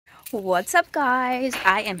What's up, guys?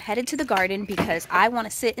 I am headed to the garden because I want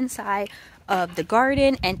to sit inside of the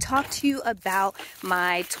garden and talk to you about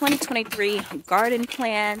my 2023 garden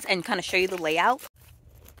plans and kind of show you the layout.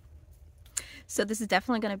 So this is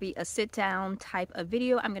definitely going to be a sit down type of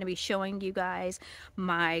video. I'm going to be showing you guys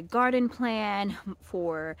my garden plan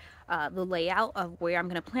for the layout of where I'm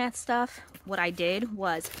going to plant stuff. What I did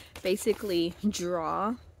was basically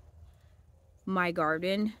draw my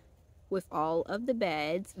garden with all of the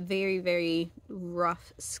beds. Very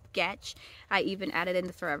rough sketch. I even added in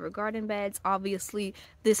the forever garden beds. Obviously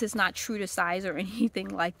this is not true to size or anything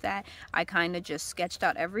like that. I kind of just sketched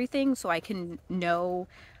out everything so I can know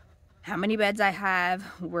how many beds I have,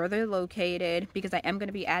 where they're located, because I am going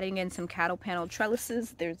to be adding in some cattle panel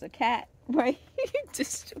trellises. There's a cat right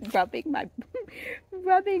just rubbing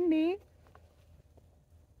me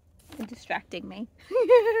and distracting me.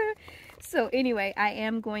 So anyway, I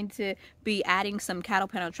am going to be adding some cattle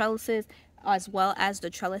panel trellises as well as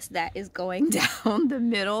the trellis that is going down the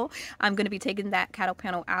middle. I'm going to be taking that cattle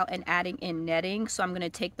panel out and adding in netting. So I'm going to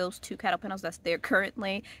take those two cattle panels that's there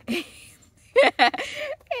currently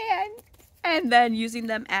and then using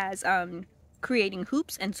them as creating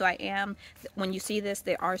hoops. And so I am, when you see this,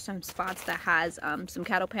 there are some spots that has some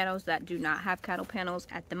cattle panels that do not have cattle panels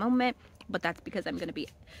at the moment, but that's because I'm going to be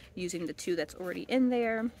using the two that's already in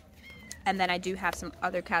there. And then I do have some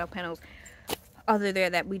other cattle panels other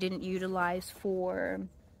there that we didn't utilize for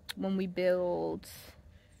when we build,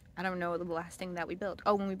 I don't know the last thing that we built.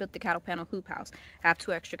 Oh, when we built the cattle panel hoop house. I have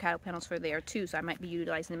two extra cattle panels for there too, so I might be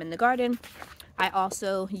utilizing them in the garden. I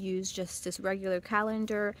also use just this regular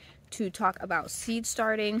calendar to talk about seed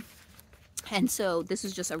starting. And so this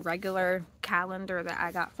is just a regular calendar that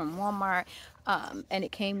I got from Walmart. And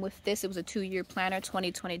it came with this. It was a 2-year planner,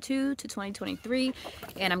 2022 to 2023.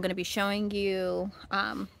 And I'm going to be showing you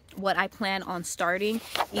what I plan on starting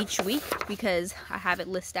each week, because I have it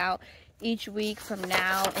listed out each week from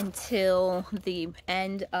now until the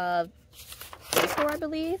end of April, I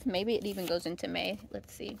believe. Maybe it even goes into May.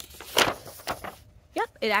 Let's see. Yep,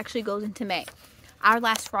 it actually goes into May. Our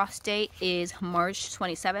last frost date is March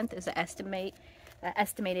 27th is the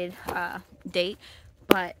estimated date.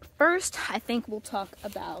 But first, I think we'll talk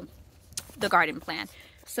about the garden plan.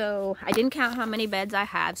 So I didn't count how many beds I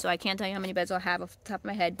have, so I can't tell you how many beds I have off the top of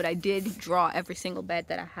my head, but I did draw every single bed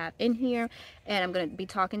that I have in here, and I'm going to be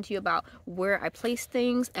talking to you about where I place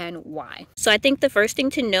things and why. So I think the first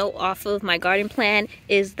thing to note off of my garden plan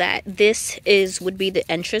is that this would be the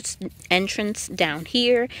entrance down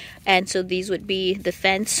here, and so these would be the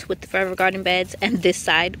fence with the forever garden beds, and this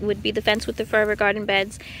side would be the fence with the forever garden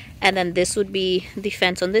beds, and then this would be the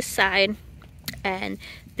fence on this side, and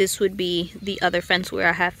this would be the other fence where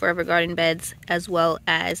I have forever garden beds, as well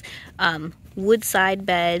as wood side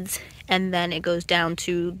beds, and then it goes down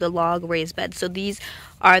to the log raised beds. So these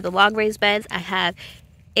are the log raised beds. I have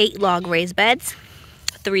 8 log raised beds,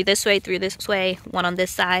 3 this way, 3 this way, 1 on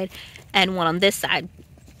this side, and 1 on this side.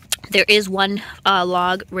 There is one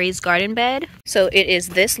log raised garden bed. So it is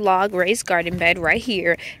this log raised garden bed right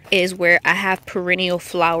here is where I have perennial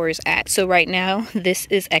flowers at. So right now this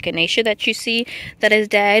is echinacea that you see that is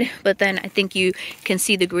dead, but then I think you can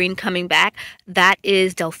see the green coming back. That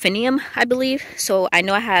is delphinium, I believe. So I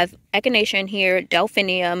know I have echinacea in here,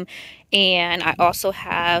 delphinium, and I also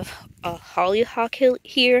have a hollyhock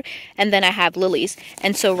here, and then I have lilies.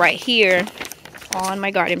 And so right here on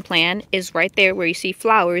my garden plan is right there where you see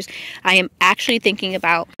flowers. I am actually thinking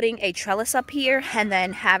about putting a trellis up here and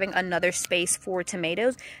then having another space for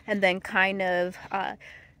tomatoes, and then kind of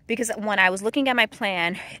because when I was looking at my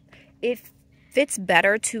plan, it fits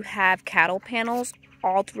better to have cattle panels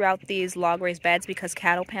all throughout these log raised beds, because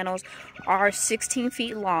cattle panels are 16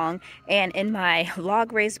 feet long, and in my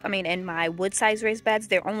in my wood size raised beds,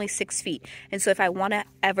 they're only 6 feet. And so if I want to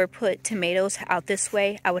ever put tomatoes out this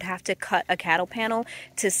way, I would have to cut a cattle panel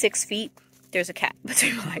to 6 feet. There's a cat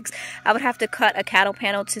between my legs. I would have to cut a cattle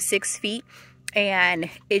panel to 6 feet, and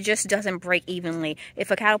it just doesn't break evenly. If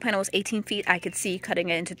a cattle panel was 18 feet, I could see cutting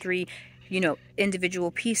it into 3 individual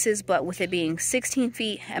pieces, but with it being 16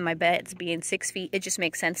 feet and my beds being 6 feet, it just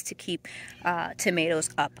makes sense to keep tomatoes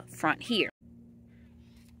up front here.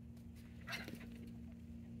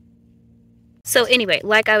 So anyway,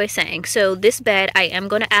 like I was saying, so this bed, I am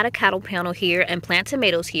going to add a cattle panel here and plant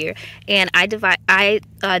tomatoes here, and I divided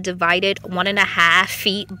 1.5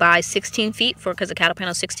 feet by 16 feet because the cattle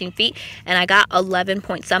panel is 16 feet, and I got 11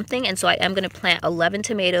 point something, and so I am going to plant 11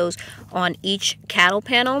 tomatoes on each cattle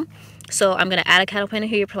panel. So I'm going to add a cattle panel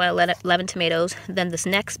here, plant 11 tomatoes. Then this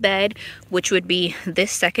next bed, which would be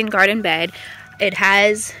this second garden bed,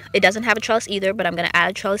 it doesn't have a trellis either, but I'm going to add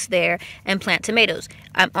a trellis there and plant tomatoes.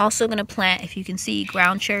 I'm also going to plant, if you can see,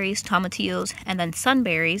 ground cherries, tomatillos, and then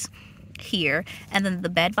sunberries here. And then the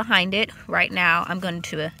bed behind it, right now, I'm going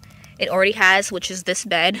to, it already has, which is this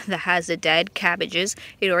bed that has the dead cabbages.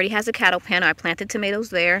 It already has a cattle pan. I planted tomatoes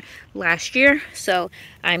there last year, so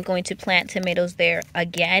I'm going to plant tomatoes there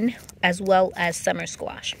again, as well as summer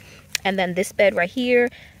squash. And then this bed right here,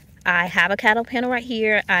 I have a cattle panel right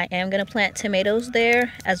here. I am going to plant tomatoes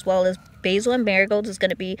there, as well as basil and marigolds is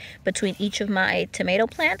going to be between each of my tomato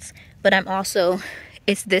plants. But I'm also,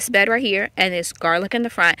 it's this bed right here, and it's garlic in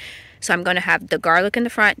the front. So I'm going to have the garlic in the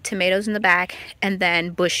front, tomatoes in the back, and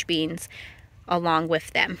then bush beans along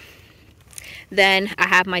with them. Then I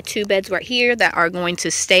have my 2 beds right here that are going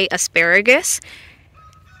to stay asparagus.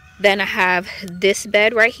 Then I have this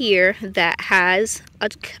bed right here that has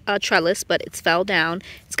a trellis, but it's fell down.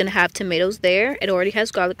 It's going to have tomatoes there. It already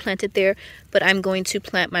has garlic planted there, but I'm going to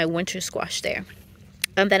plant my winter squash there.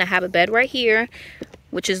 And then I have a bed right here,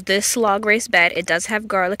 which is this log raised bed. It does have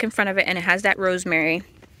garlic in front of it, and it has that rosemary.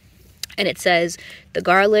 And it says the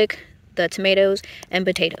garlic, the tomatoes, and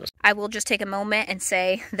potatoes. I will just take a moment and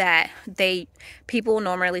say that people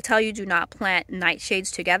normally tell you do not plant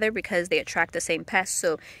nightshades together because they attract the same pests.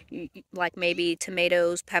 So like maybe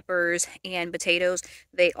tomatoes, peppers, and potatoes,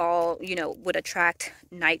 they all, you know, would attract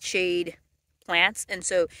nightshade plants, and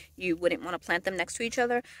so you wouldn't want to plant them next to each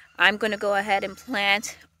other. I'm going to go ahead and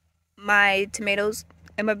plant my tomatoes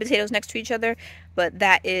and my potatoes next to each other, but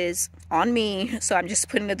that is on me. So I'm just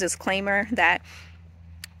putting a disclaimer that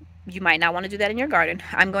you might not want to do that in your garden.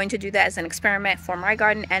 I'm going to do that as an experiment for my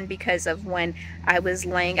garden, and because of when I was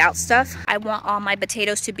laying out stuff, I want all my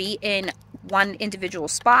potatoes to be in one individual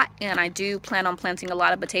spot, and I do plan on planting a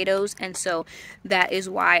lot of potatoes, and so that is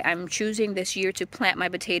why I'm choosing this year to plant my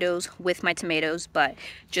potatoes with my tomatoes. But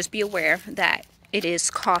just be aware that it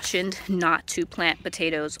is cautioned not to plant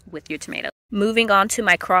potatoes with your tomatoes. Moving on to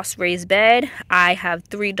my cross raised bed, I have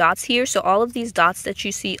 3 dots here. So all of these dots that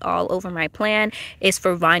you see all over my plan is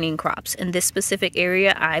for vining crops. In this specific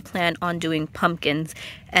area, I plan on doing pumpkins.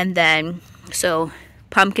 And then, so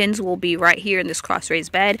pumpkins will be right here in this cross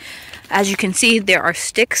raised bed. As you can see, there are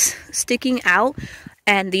sticks sticking out,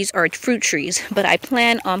 and these are fruit trees. But I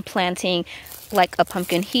plan on planting like a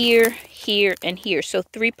pumpkin here, here, and here. So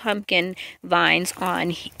 3 pumpkin vines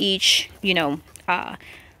on each, you know,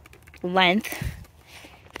 length.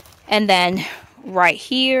 And then right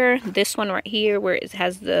here, this one right here where it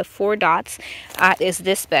has the 4 dots, is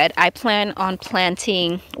this bed. I plan on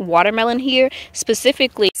planting watermelon here,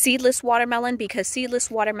 specifically seedless watermelon, because seedless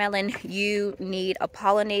watermelon, you need a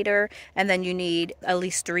pollinator, and then you need at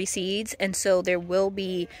least 3 seeds. And so there will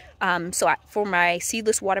be for my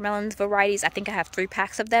seedless watermelon varieties, I think I have 3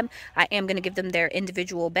 packs of them. I am going to give them their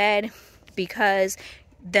individual bed, because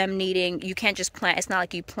them needing, you can't just plant, it's not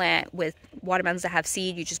like you plant with watermelons that have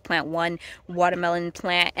seed. You just plant 1 watermelon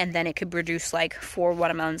plant, and then it could produce like 4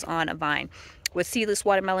 watermelons on a vine. With seedless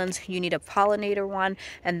watermelons, you need a pollinator one,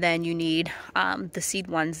 and then you need the seed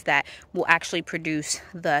ones that will actually produce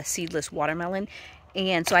the seedless watermelon.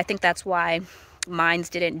 And so I think that's why mine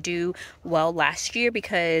didn't do well last year,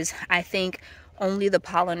 because I think only the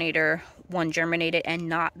pollinator one germinated and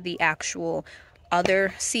not the actual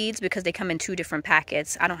other seeds, because they come in 2 different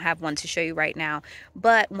packets. I don't have one to show you right now,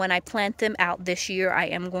 but when I plant them out this year, I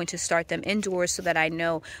am going to start them indoors so that I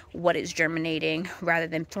know what is germinating rather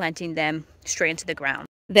than planting them straight into the ground.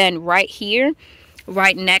 Then right here,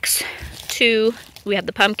 right next to, we have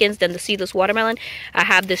the pumpkins, then the seedless watermelon, I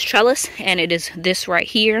have this trellis, and it is this right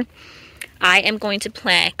here. I am going to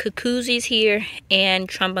plant cucuzzis here and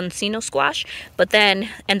tromboncino squash, but then,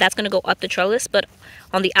 and that's going to go up the trellis, but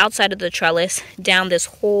on the outside of the trellis, down this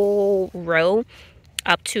whole row,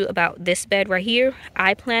 up to about this bed right here,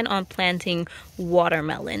 I plan on planting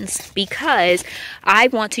watermelons, because I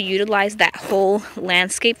want to utilize that whole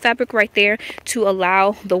landscape fabric right there to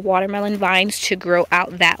allow the watermelon vines to grow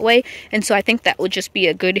out that way. And so I think that would just be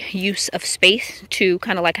a good use of space to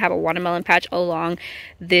kind of like have a watermelon patch along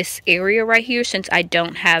this area right here, since I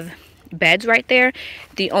don't have beds right there.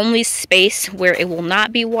 The only space where it will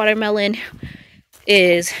not be watermelon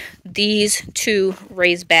is these 2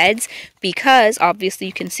 raised beds, because obviously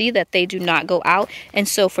you can see that they do not go out. And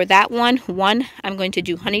so for that one, I'm going to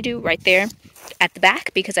do honeydew right there at the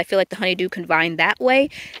back, because I feel like the honeydew can vine that way.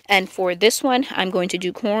 And for this one, I'm going to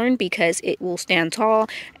do corn, because it will stand tall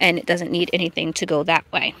and it doesn't need anything to go that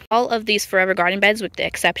way. All of these forever garden beds, with the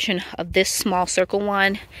exception of this small circle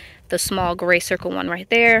one, the small gray circle one right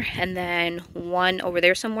there, and then one over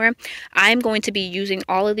there somewhere, I'm going to be using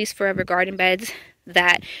all of these forever garden beds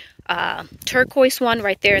that turquoise one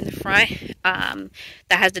right there in the front that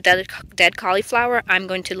has the dead cauliflower. I'm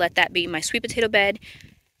going to let that be my sweet potato bed.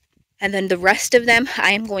 And then the rest of them,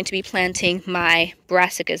 I am going to be planting my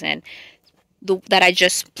brassicas in. That I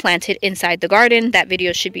just planted inside the garden. That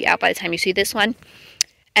video should be out by the time you see this one.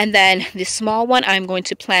 And then the small one, I'm going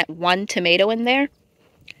to plant 1 tomato in there.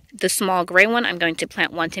 The small gray one, I'm going to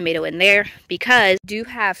plant 1 tomato in there because I do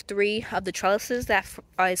have 3 of the trellises that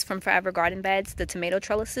is from Forever Garden Beds, the tomato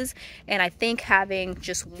trellises. And I think having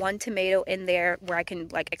just 1 tomato in there where I can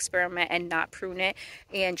like experiment and not prune it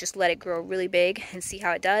and just let it grow really big and see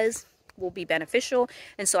how it does will be beneficial.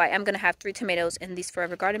 And so I am going to have 3 tomatoes in these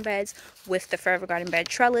Forever Garden Beds with the Forever Garden Bed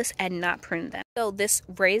trellis and not prune them. So this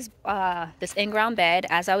raised, this in-ground bed,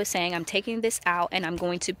 as I was saying, I'm taking this out and I'm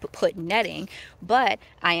going to put netting, but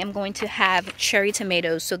I am going to have cherry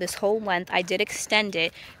tomatoes. So this whole length, I did extend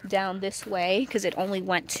it down this way because it only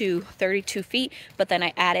went to 32 feet, but then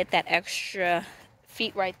I added that extra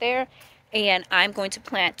feet right there. And I'm going to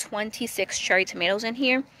plant 26 cherry tomatoes in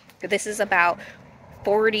here. This is about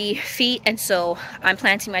 40 feet, and so I'm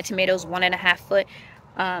planting my tomatoes 1.5 foot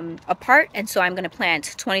apart, and so I'm going to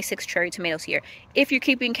plant 26 cherry tomatoes here. If you're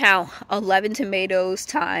keeping count, 11 tomatoes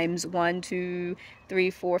times 1, 2, 3,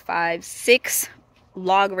 4, 5, 6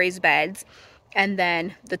 log raised beds, and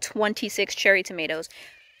then the 26 cherry tomatoes.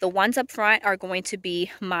 The ones up front are going to be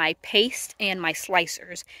my paste and my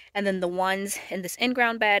slicers, and then the ones in this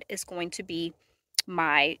in-ground bed is going to be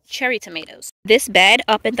my cherry tomatoes. This bed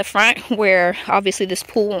up in the front, where obviously this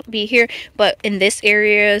pool won't be here, but in this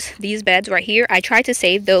areas, these beds right here, I tried to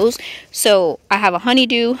save those. So I have a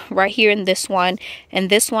honeydew right here in this one,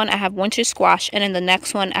 and this one I have winter squash, and in the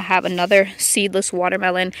next one I have another seedless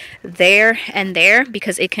watermelon there and there,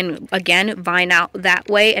 because it can again vine out that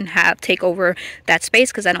way and take over that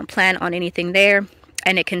space, because I don't plan on anything there.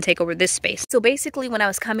 And it can take over this space. So basically, when I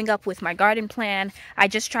was coming up with my garden plan, I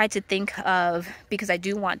just tried to think of, because I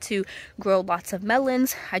do want to grow lots of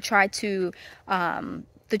melons, I tried to,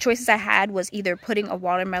 the choices I had was either putting a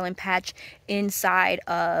watermelon patch inside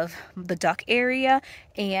of the duck area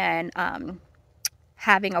and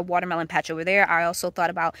having a watermelon patch over there. I also thought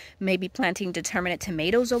about maybe planting determinate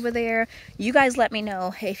tomatoes over there. You guys let me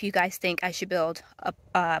know if you guys think I should build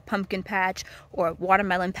a pumpkin patch or a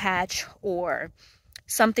watermelon patch or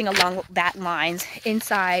something along that lines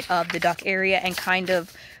inside of the duck area, and kind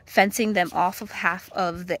of fencing them off of half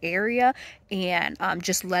of the area and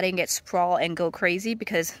just letting it sprawl and go crazy,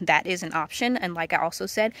 because that is an option. And like I also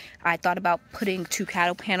said, I thought about putting 2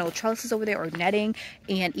 cattle panel trellises over there, or netting,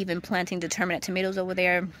 and even planting determinate tomatoes over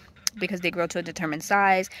there because they grow to a determined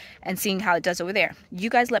size, and seeing how it does over there. You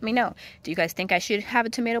guys let me know. Do you guys think I should have a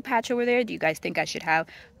tomato patch over there? Do you guys think I should have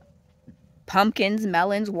pumpkins,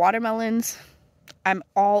 melons, watermelons? I'm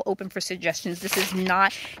all open for suggestions. This is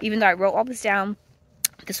not, even though I wrote all this down,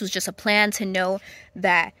 this was just a plan to know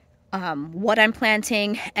that what I'm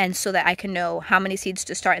planting, and so that I can know how many seeds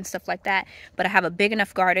to start and stuff like that. But I have a big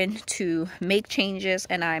enough garden to make changes,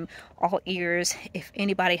 and I'm all ears if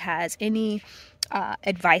anybody has any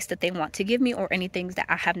advice that they want to give me, or any things that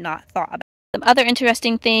I have not thought about. Some other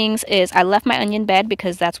interesting things is I left my onion bed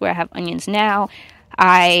because that's where I have onions now.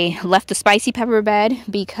 I left the spicy pepper bed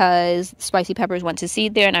because spicy peppers went to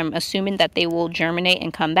seed there, and I'm assuming that they will germinate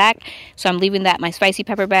and come back. So I'm leaving that my spicy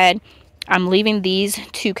pepper bed. I'm leaving these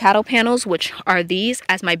 2 cattle panels, which are these,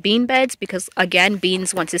 as my bean beds, because again,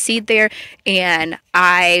 beans went to seed there, and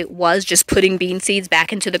I was just putting bean seeds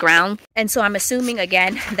back into the ground. And so I'm assuming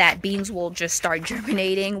again that beans will just start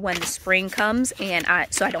germinating when the spring comes, and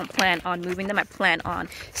so I don't plan on moving them. I plan on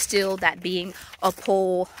still that being a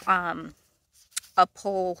pole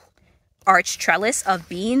arch trellis of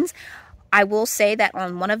beans. I will say that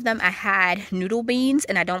on one of them I had noodle beans,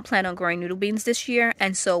 and I don't plan on growing noodle beans this year,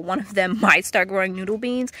 and so one of them might start growing noodle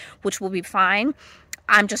beans, which will be fine.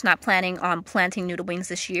 I'm just not planning on planting noodle beans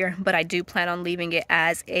this year, but I do plan on leaving it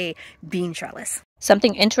as a bean trellis.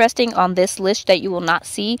 Something interesting on this list that you will not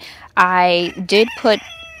see, I did put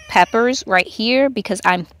peppers right here because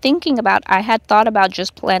I'm thinking about, I had thought about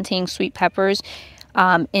just planting sweet peppers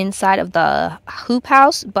inside of the hoop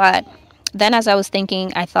house, but then as I was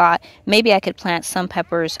thinking, I thought maybe I could plant some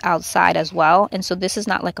peppers outside as well. And so this is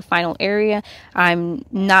not like a final area. I'm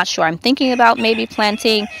not sure. I'm thinking about maybe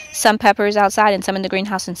planting some peppers outside and some in the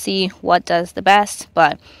greenhouse and see what does the best,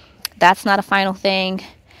 but that's not a final thing.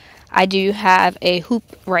 I do have a hoop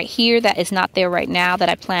right here that is not there right now that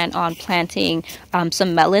I plan on planting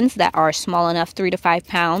some melons that are small enough, 3 to 5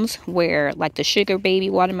 pounds, where like the sugar baby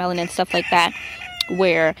watermelon and stuff like that,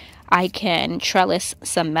 where I can trellis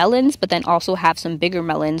some melons, but then also have some bigger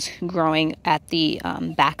melons growing at the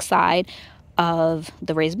backside of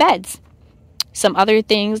the raised beds. Some other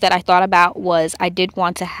things that I thought about was I did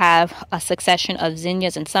want to have a succession of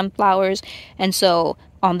zinnias and sunflowers. And so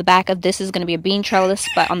on the back of this is going to be a bean trellis,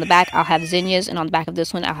 but on the back I'll have zinnias, and on the back of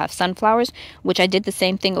this one I'll have sunflowers, which I did the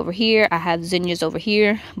same thing over here. I have zinnias over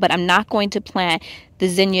here, but I'm not going to plant the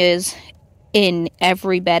zinnias in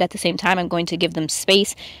every bed at the same time. I'm going to give them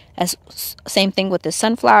space. As same thing with the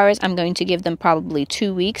sunflowers. I'm going to give them probably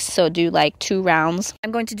 2 weeks, so do like 2 rounds.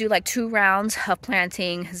 I'm going to do like 2 rounds of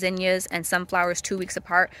planting zinnias and sunflowers 2 weeks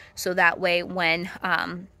apart, so that way when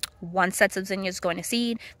one set of zinnias going to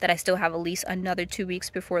seed, that I still have at least another 2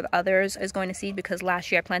 weeks before the others is going to seed, because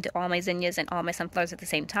last year I planted all my zinnias and all my sunflowers at the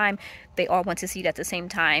same time. They all went to seed at the same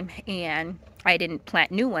time, and I didn't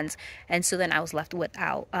plant new ones, and so then I was left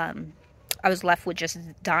without I was left with just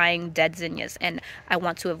dying dead zinnias, and I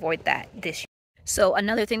want to avoid that this year. So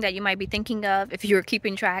another thing that you might be thinking of if you're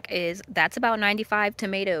keeping track is that's about 95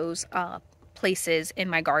 tomatoes places in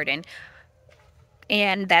my garden.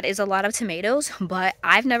 And that is a lot of tomatoes, but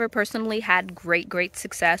I've never personally had great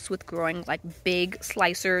success with growing like big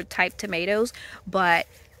slicer type tomatoes, but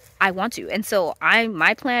I want to. And so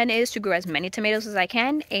my plan is to grow as many tomatoes as I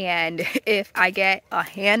can, and if I get a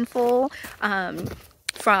handful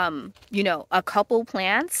from, you know, a couple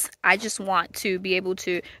plants, I just want to be able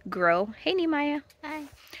to grow. Hey Nehemiah. Hi.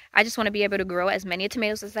 I just want to be able to grow as many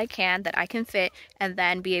tomatoes as I can that I can fit, and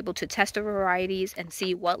then be able to test the varieties and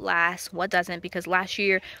see what lasts, what doesn't. Because last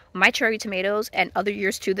year, my cherry tomatoes, and other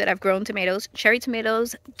years too that I've grown tomatoes, cherry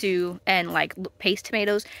tomatoes and like paste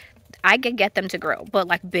tomatoes, I can get them to grow. But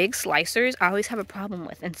like big slicers, I always have a problem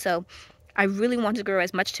with. And so I really want to grow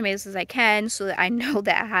as much tomatoes as I can, so that I know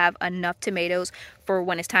that I have enough tomatoes for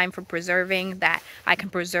when it's time for preserving, that I can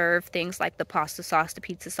preserve things like the pasta sauce, the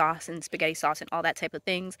pizza sauce, and spaghetti sauce, and all that type of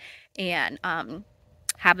things, and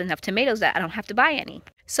have enough tomatoes that I don't have to buy any.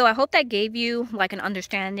 So I hope that gave you like an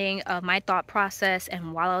understanding of my thought process,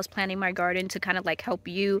 and while I was planning my garden, to kind of like help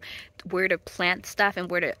you where to plant stuff and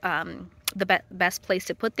where to the best place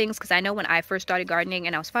to put things. Because I know when I first started gardening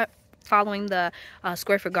and I was following the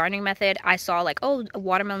square foot gardening method, I saw like, oh,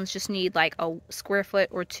 watermelons just need like a square foot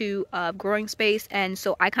or 2 of growing space, and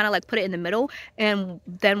so I kind of like put it in the middle. And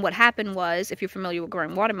then what happened was, if you're familiar with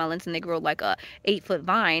growing watermelons and they grow like a 8-foot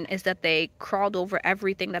vine, is that they crawled over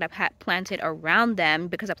everything that I've had planted around them,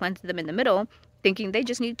 because I planted them in the middle thinking they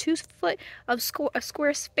just need 2 foot of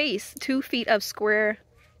square space, 2 feet of square,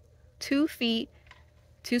 2 feet,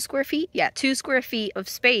 2 square feet? Yeah, 2 square feet of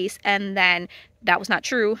space. And then that was not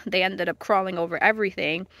true. They ended up crawling over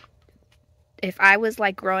everything. If I was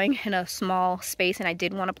like growing in a small space and I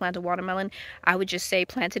did want to plant a watermelon, I would just say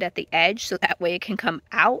plant it at the edge, so that way it can come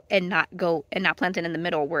out, and not plant it in the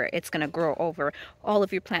middle where it's going to grow over all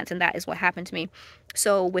of your plants. And that is what happened to me.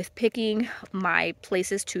 So with picking my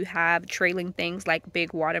places to have trailing things like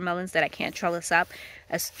big watermelons that I can't trellis up,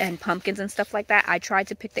 and pumpkins and stuff like that, I tried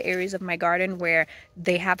to pick the areas of my garden where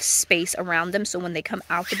they have space around them, so when they come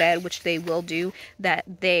out the bed, which they will do, that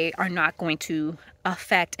they are not going to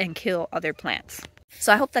affect and kill other plants.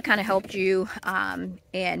 So I hope that kind of helped you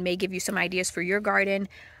and may give you some ideas for your garden.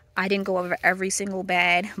 I didn't go over every single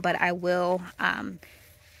bed, but I will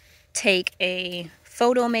take a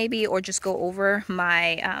photo maybe, or just go over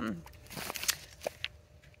my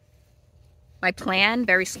my plan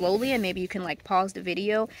very slowly, and maybe you can like pause the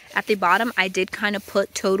video. At the bottom I did kind of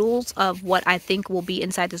put totals of what I think will be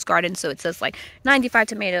inside this garden. So it says like 95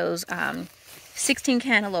 tomatoes, 16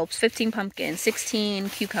 cantaloupes, 15 pumpkins, 16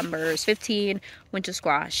 cucumbers, 15 winter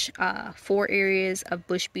squash, 4 areas of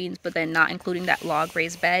bush beans, but then not including that log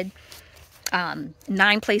raised bed,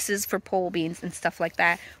 9 places for pole beans and stuff like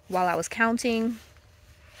that. While I was counting,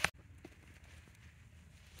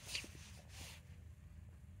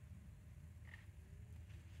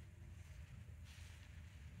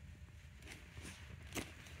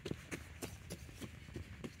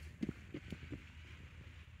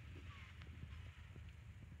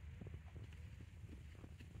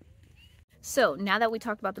 so now that we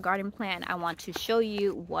talked about the garden plan, I want to show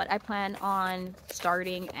you what I plan on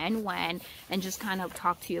starting and when, and just kind of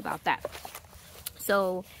talk to you about that.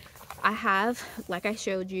 So I have, like I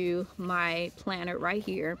showed you, my planner right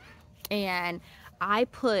here, and I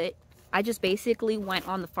just basically went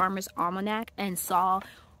on the Farmer's Almanac and saw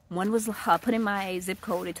one was put in my zip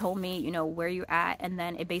code. It told me, you know, where you're at, and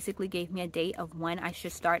then it basically gave me a date of when I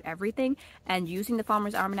should start everything. And using the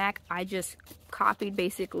Farmer's Almanac, I just copied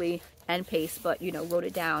basically and paste, but you know, wrote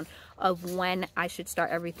it down of when I should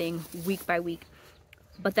start everything week by week.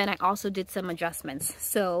 But then I also did some adjustments.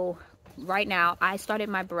 So right now I started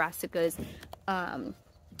my brassicas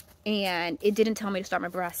and it didn't tell me to start my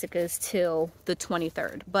brassicas till the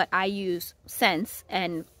 23rd. But I use Sense,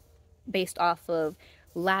 and based off of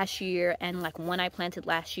last year and like when I planted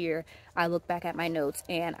last year, I looked back at my notes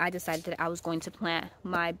and I decided that I was going to plant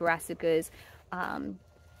my brassicas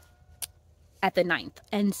at the 9th.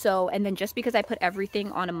 And then just because I put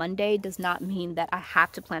everything on a Monday does not mean that I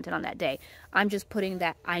have to plant it on that day. I'm just putting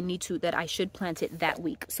that I should plant it that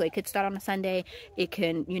week. So it could start on a Sunday, it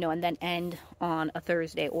can, you know, and then end on a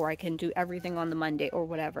Thursday, or I can do everything on the Monday or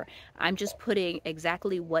whatever. I'm just putting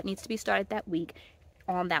exactly what needs to be started that week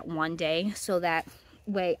on that one day, so that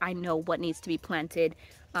way I know what needs to be planted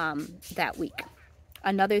that week.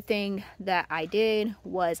 Another thing that I did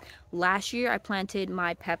was last year I planted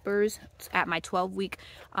my peppers at my 12-week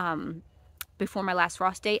before my last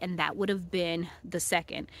frost date, and that would have been the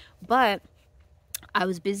 2nd. But I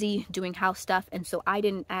was busy doing house stuff, and so I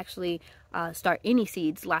didn't actually start any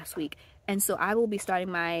seeds last week. And so I will be starting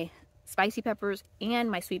my spicy peppers and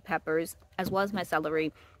my sweet peppers, as well as my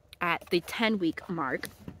celery, at the 10-week mark.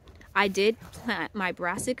 I did plant my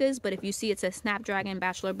brassicas, but if you see it says Snapdragon,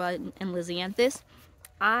 Bachelor Bud, and Lisianthus,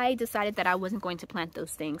 I decided that I wasn't going to plant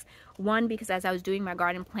those things. One, because as I was doing my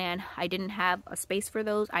garden plan, I didn't have a space for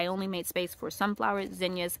those. I only made space for sunflowers,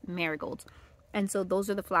 zinnias, marigolds. And so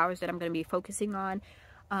those are the flowers that I'm going to be focusing on.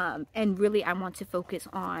 And really, I want to focus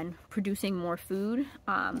on producing more food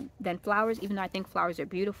than flowers, even though I think flowers are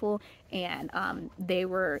beautiful. And they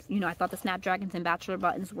were, you know, I thought the Snapdragons and Bachelor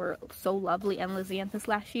Buttons were so lovely, and Lisianthus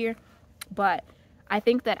last year. But I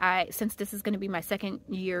think that since this is going to be my 2nd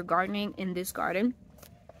year gardening in this garden,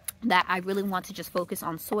 that I really want to just focus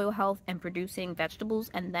on soil health and producing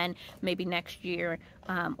vegetables, and then maybe next year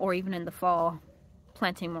or even in the fall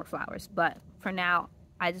planting more flowers. But for now,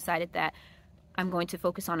 I decided that I'm going to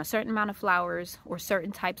focus on a certain amount of flowers, or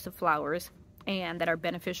certain types of flowers, and that are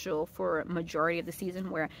beneficial for majority of the season,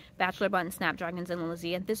 where Bachelor Button, Snapdragons, and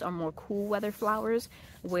Lisianthus are more cool weather flowers,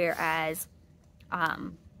 whereas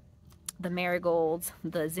the marigolds,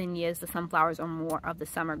 the zinnias, the sunflowers are more of the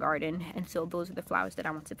summer garden. And so those are the flowers that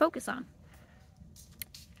I want to focus on.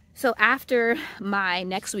 So after my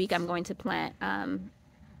next week, I'm going to plant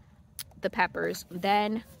the peppers,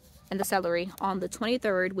 then, and the celery. On the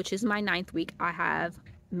 23rd, which is my 9th week, I have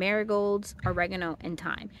marigolds, oregano, and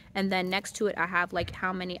thyme. And then next to it, I have like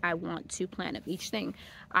how many I want to plant of each thing.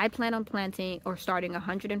 I plan on planting or starting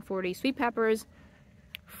 140 sweet peppers,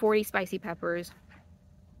 40 spicy peppers,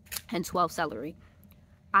 and 12 celery.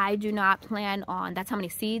 I do not plan on, that's how many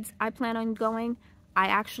seeds I plan on going. I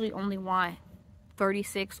actually only want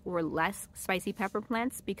 36 or less spicy pepper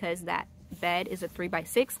plants, because that bed is a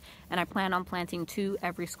 3x6, and I plan on planting 2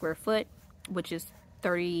 every square foot, which is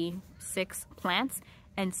 36 plants.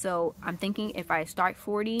 And so I'm thinking if I start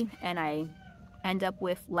 40 and I end up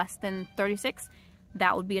with less than 36,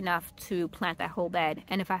 that would be enough to plant that whole bed.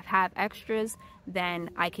 And if I have extras, then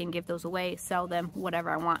I can give those away, sell them, whatever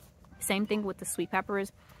I want. Same thing with the sweet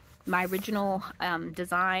peppers. My original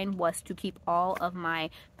design was to keep all of my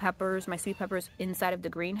peppers, my sweet peppers, inside of the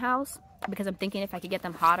greenhouse, because I'm thinking if I could get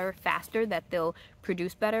them hotter faster, that they'll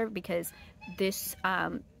produce better. Because this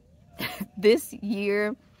this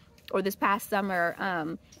year, or this past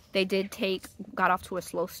summer, they got off to a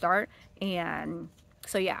slow start. And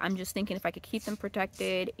so yeah, I'm just thinking if I could keep them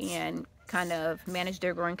protected and kind of manage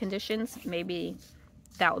their growing conditions, maybe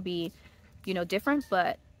that would be, you know, different.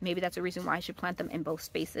 But maybe that's a reason why I should plant them in both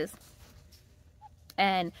spaces.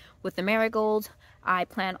 And with the marigolds, I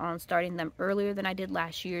plan on starting them earlier than I did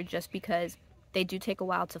last year, just because they do take a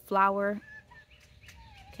while to flower.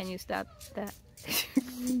 Can you stop that?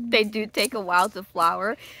 They do take a while to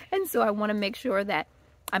flower, and so I want to make sure that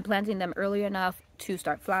I'm planting them early enough to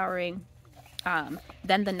start flowering.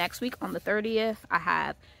 Then the next week on the 30th, I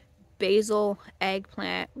have basil,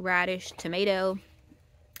 eggplant, radish, tomato.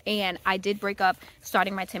 And I did break up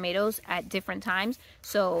starting my tomatoes at different times.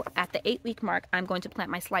 So at the 8-week mark, I'm going to plant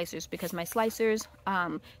my slicers, because my slicers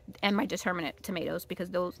and my determinate tomatoes, because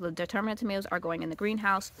the determinate tomatoes are going in the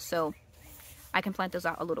greenhouse, so I can plant those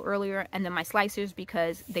out a little earlier. And then my slicers,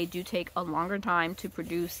 because they do take a longer time to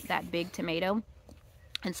produce that big tomato,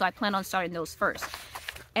 and so I plan on starting those first.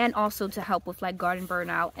 And also to help with like garden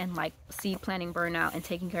burnout and like seed planting burnout and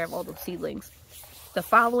taking care of all those seedlings. The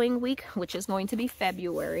following week, which is going to be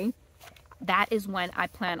February, that is when I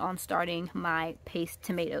plan on starting my paste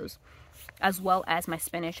tomatoes, as well as my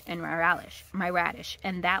spinach and my radish.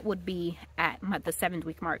 And that would be at the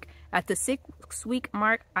 7th-week mark. At the 6th-week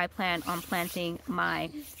mark, I plan on planting my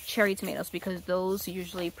cherry tomatoes, because those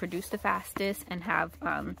usually produce the fastest and have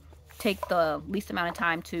take the least amount of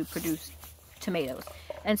time to produce tomatoes.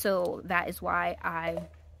 And so that is why I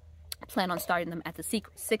plan on starting them at the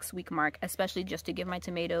 6-week mark, especially just to give my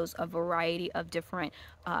tomatoes a variety of different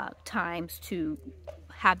times to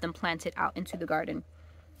have them planted out into the garden.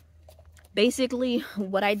 Basically,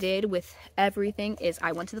 what I did with everything is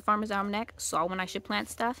I went to the Farmer's Almanac, saw when I should plant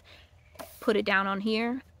stuff, put it down on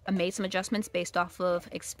here. I made some adjustments based off of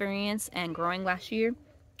experience and growing last year.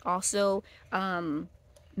 Also,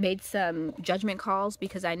 made some judgment calls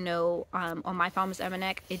because I know on my Farmer's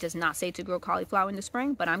Almanac it does not say to grow cauliflower in the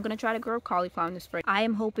spring, but I'm going to try to grow cauliflower in the spring. I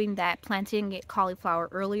am hoping that planting cauliflower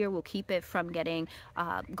earlier will keep it from getting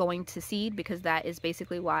going to seed, because that is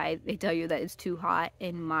basically why they tell you that it's too hot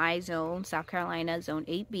in my zone, South Carolina, zone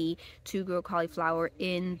 8B, to grow cauliflower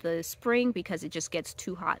in the spring, because it just gets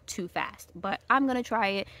too hot too fast. But I'm going to try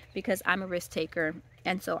it because I'm a risk taker,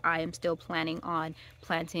 and so I am still planning on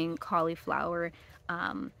planting cauliflower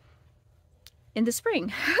in the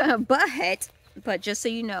spring. but just so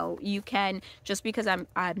you know, you can, just because I'm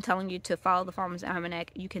telling you to follow the Farmer's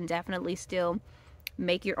Almanac, you can definitely still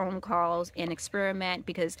make your own calls and experiment,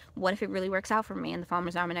 because what if it really works out for me and the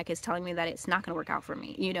Farmer's Almanac is telling me that it's not going to work out for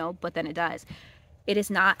me, you know, but then it does. It is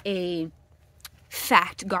not a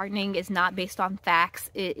fact. Gardening is not based on facts.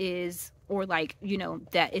 It is, or like, you know,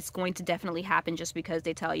 that it's going to definitely happen just because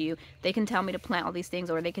they tell you. They can tell me to plant all these things,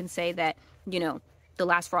 or they can say that, you know, the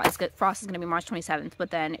last frost is going to be March 27th, but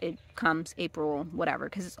then it comes April whatever,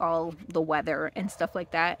 because it's all the weather and stuff like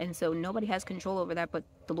that, and so nobody has control over that but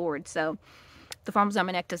the Lord. So the Farmer's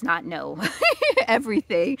Almanac does not know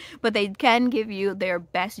everything, but they can give you their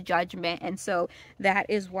best judgment, and so that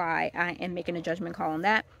is why I am making a judgment call on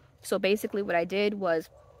that. So basically what I did was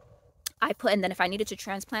I put, and then if I needed to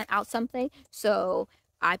transplant out something, so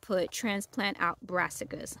I put transplant out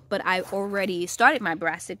brassicas, but I already started my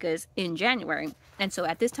brassicas in January. And so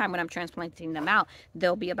at this time when I'm transplanting them out,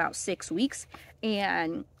 they'll be about 6 weeks.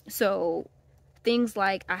 And so things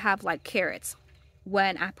like, I have like carrots.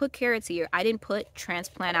 When I put carrots here, I didn't put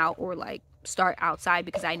transplant out or like start outside,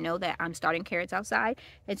 because I know that I'm starting carrots outside.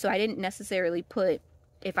 And so I didn't necessarily put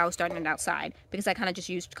if I was starting it outside, because I kind of just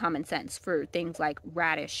used common sense for things like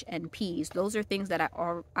radish and peas. Those are things that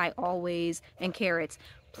I always, and carrots,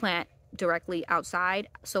 plant directly outside,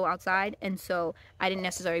 sow outside, and so I didn't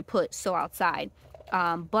necessarily put sow outside.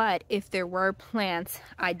 But if there were plants,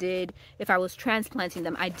 if I was transplanting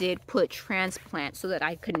them, I did put transplant, so that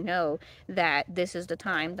I could know that this is the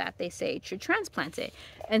time that they say to transplant it.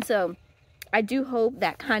 And so I do hope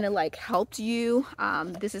that kind of like helped you.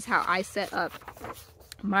 This is how I set up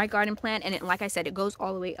my garden plan, and like I said, it goes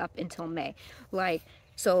all the way up until May. Like,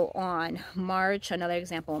 so on March, another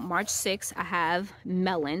example, March 6th, I have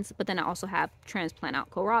melons, but then I also have transplant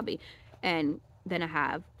out kohlrabi, and then I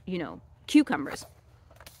have, you know, cucumbers.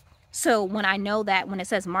 So when I know that when it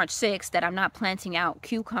says March 6th that I'm not planting out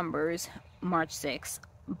cucumbers March 6th,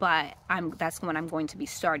 but that's when I'm going to be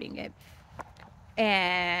starting it.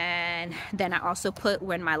 And then I also put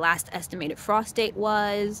when my last estimated frost date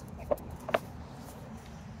was.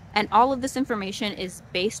 And all of this information is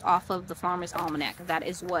based off of the Farmer's Almanac. That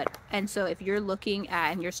is what. And so if you're looking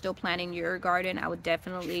at and you're still planting your garden, I would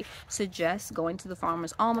definitely suggest going to the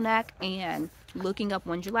Farmer's Almanac and looking up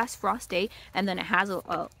when's your last frost date. And then it has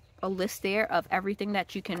a list there of everything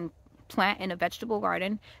that you can plant in a vegetable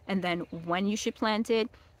garden. And then when you should plant it,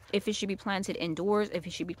 if it should be planted indoors, if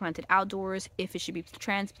it should be planted outdoors, if it should be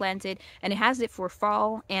transplanted. And it has it for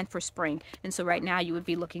fall and for spring. And so right now you would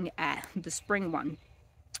be looking at the spring one.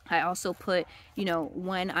 I also put, you know,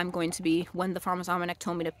 when the Farmer's Almanac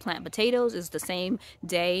told me to plant potatoes is the same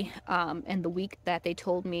day and the week that they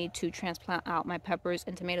told me to transplant out my peppers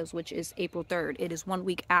and tomatoes, which is April 3rd. It is 1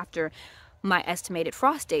 week after my estimated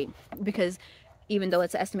frost date, because even though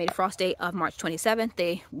it's an estimated frost date of March 27th,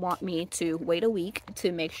 they want me to wait a week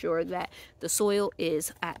to make sure that the soil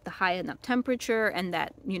is at the high enough temperature, and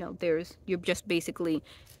that, you know, you're just basically,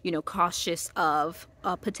 you know, cautious of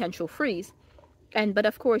a potential freeze. But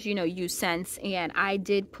of course, you know, use sense. And I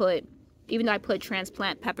did put, even though I put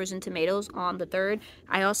transplant peppers and tomatoes on the 3rd,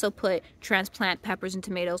 I also put transplant peppers and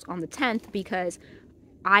tomatoes on the 10th, because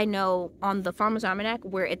I know on the Farmer's Almanac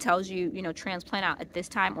where it tells you, you know, transplant out at this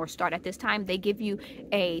time or start at this time, they give you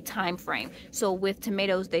a time frame. So with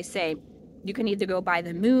tomatoes, they say you can either go by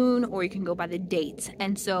the moon or you can go by the dates.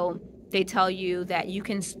 And so they tell you that you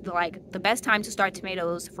can, like, the best time to start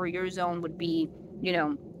tomatoes for your zone would be, you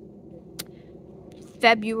know,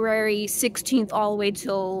 February 16th all the way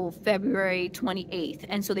till February 28th.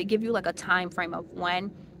 And so they give you like a time frame of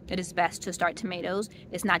when it is best to start tomatoes.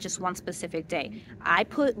 It's not just one specific day. I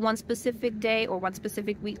put one specific day or one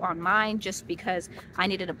specific week on mine just because I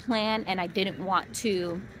needed a plan, and I didn't want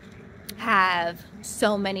to have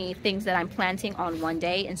so many things that I'm planting on one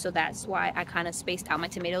day, and so that's why I kind of spaced out my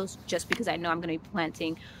tomatoes, just because I know I'm going to be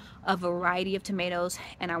planting a variety of tomatoes,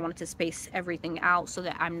 and I wanted to space everything out so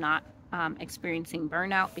that I'm not experiencing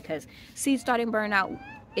burnout, because seed starting burnout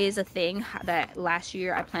is a thing that last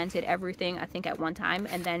year I planted everything, I think, at one time,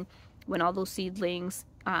 and then when all those seedlings,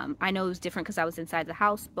 I know it was different because I was inside the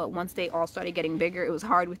house, but once they all started getting bigger, it was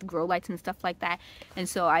hard with grow lights and stuff like that. And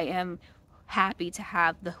so I am happy to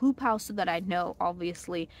have the hoop house so that I know,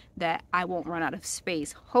 obviously, that I won't run out of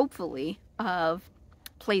space, hopefully, of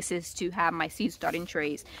places to have my seed starting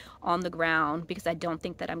trays on the ground, because I don't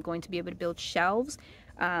think that I'm going to be able to build shelves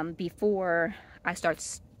before I start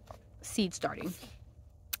seed starting.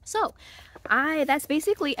 So that's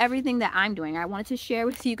basically everything that I'm doing. I wanted to share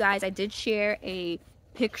with you guys. I did share a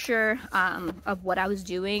picture of what I was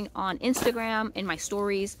doing on Instagram in my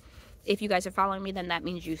stories. If you guys are following me, then that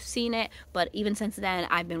means you've seen it. But even since then,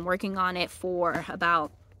 I've been working on it for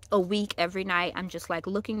about a week. Every night I'm just like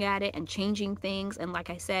looking at it and changing things. And like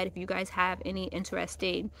I said, if you guys have any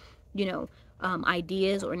interesting, you know,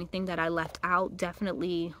 ideas or anything that I left out,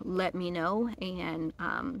 definitely let me know and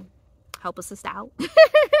help us out.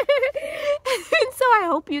 So I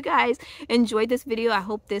hope you guys enjoyed this video. I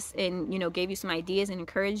hope this, and gave you some ideas and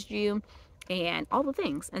encouraged you and all the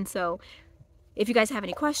things. And so if you guys have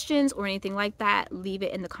any questions or anything like that, leave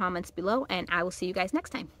it in the comments below, and I will see you guys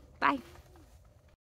next time. Bye.